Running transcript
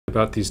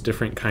About these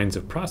different kinds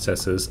of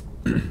processes,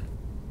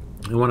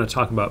 I want to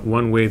talk about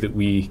one way that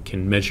we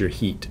can measure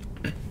heat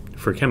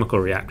for chemical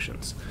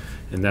reactions,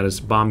 and that is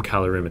bomb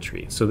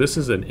calorimetry. So this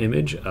is an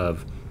image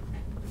of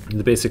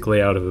the basic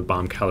layout of a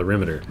bomb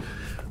calorimeter.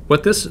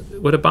 What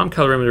a bomb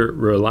calorimeter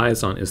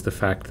relies on is the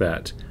fact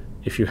that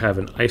if you have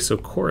an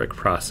isochoric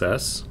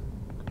process,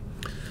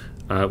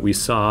 we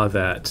saw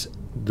that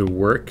the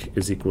work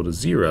is equal to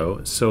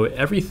 0. So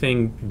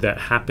everything that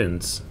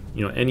happens,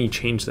 any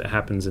change that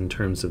happens in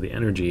terms of the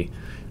energy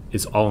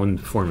is all in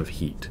the form of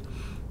heat.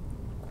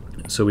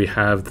 So we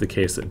have the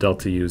case that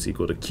delta U is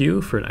equal to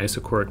Q for an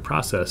isochoric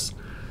process,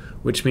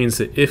 which means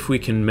that if we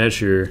can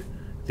measure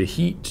the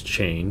heat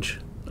change,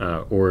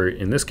 or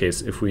in this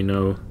case, if we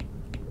know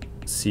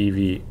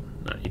CV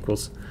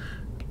equals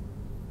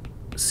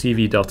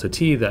CV delta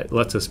T, that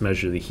lets us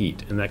measure the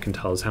heat, and that can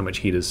tell us how much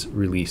heat is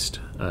released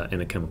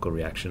in a chemical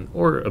reaction,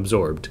 or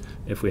absorbed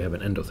if we have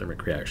an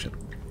endothermic reaction.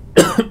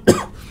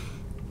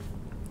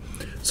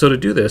 So to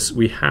do this,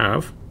 we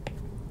have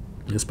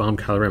this bomb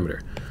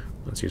calorimeter.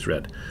 Let's use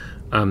red.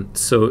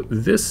 So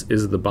this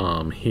is the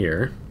bomb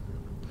here.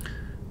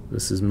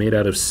 This is made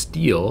out of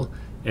steel,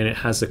 and it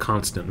has a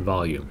constant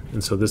volume.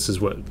 And so this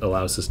is what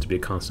allows this to be a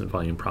constant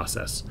volume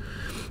process.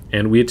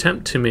 And we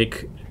attempt to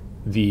make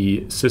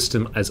the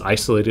system as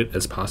isolated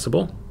as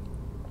possible.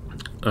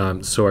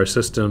 So our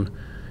system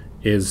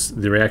is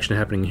the reaction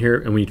happening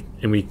here, and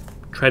we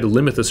try to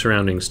limit the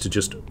surroundings to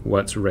just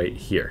what's right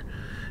here.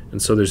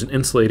 And so there's an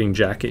insulating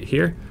jacket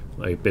here,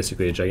 like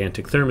basically a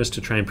gigantic thermos,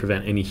 to try and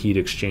prevent any heat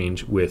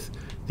exchange with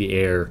the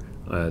air,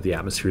 the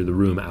atmosphere, the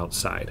room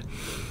outside.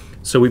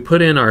 So we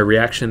put in our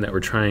reaction that we're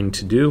trying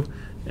to do,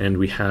 and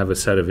we have a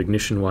set of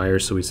ignition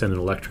wires, so we send an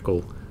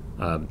electrical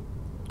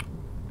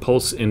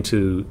pulse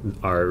into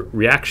our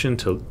reaction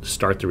to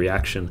start the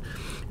reaction.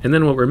 And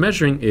then what we're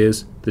measuring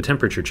is the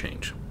temperature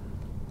change.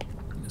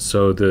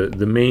 So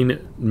the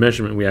main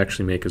measurement we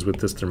actually make is with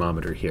this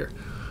thermometer here.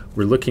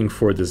 We're looking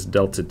for this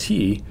delta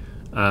T,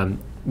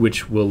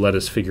 which will let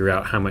us figure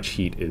out how much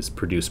heat is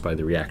produced by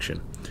the reaction.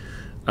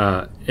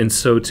 And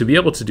so to be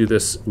able to do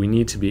this, we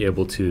need to be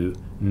able to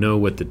know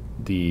what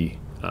the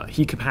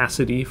heat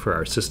capacity for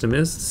our system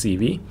is,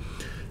 CV.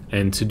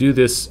 And to do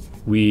this,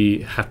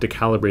 we have to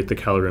calibrate the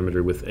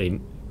calorimeter with a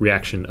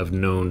reaction of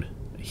known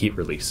heat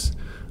release.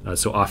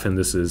 So often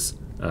this is,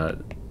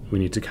 we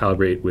need to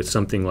calibrate with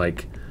something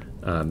like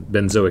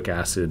benzoic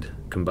acid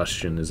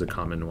combustion is a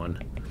common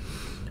one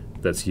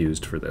that's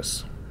used for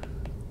this.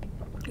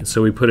 And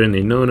so we put in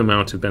a known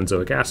amount of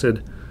benzoic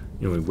acid,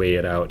 we weigh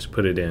it out,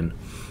 put it in,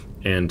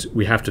 and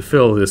we have to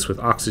fill this with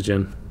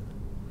oxygen.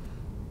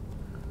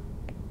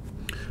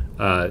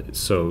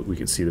 So we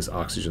can see this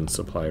oxygen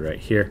supply right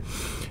here,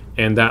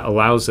 and that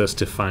allows us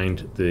to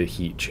find the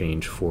heat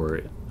change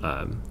for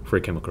a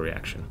chemical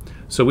reaction.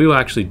 So we will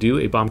actually do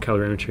a bomb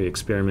calorimetry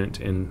experiment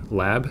in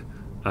lab.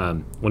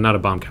 Well, not a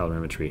bomb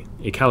calorimetry,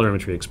 a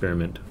calorimetry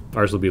experiment.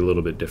 Ours will be a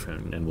little bit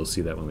different, and we'll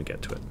see that when we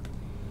get to it.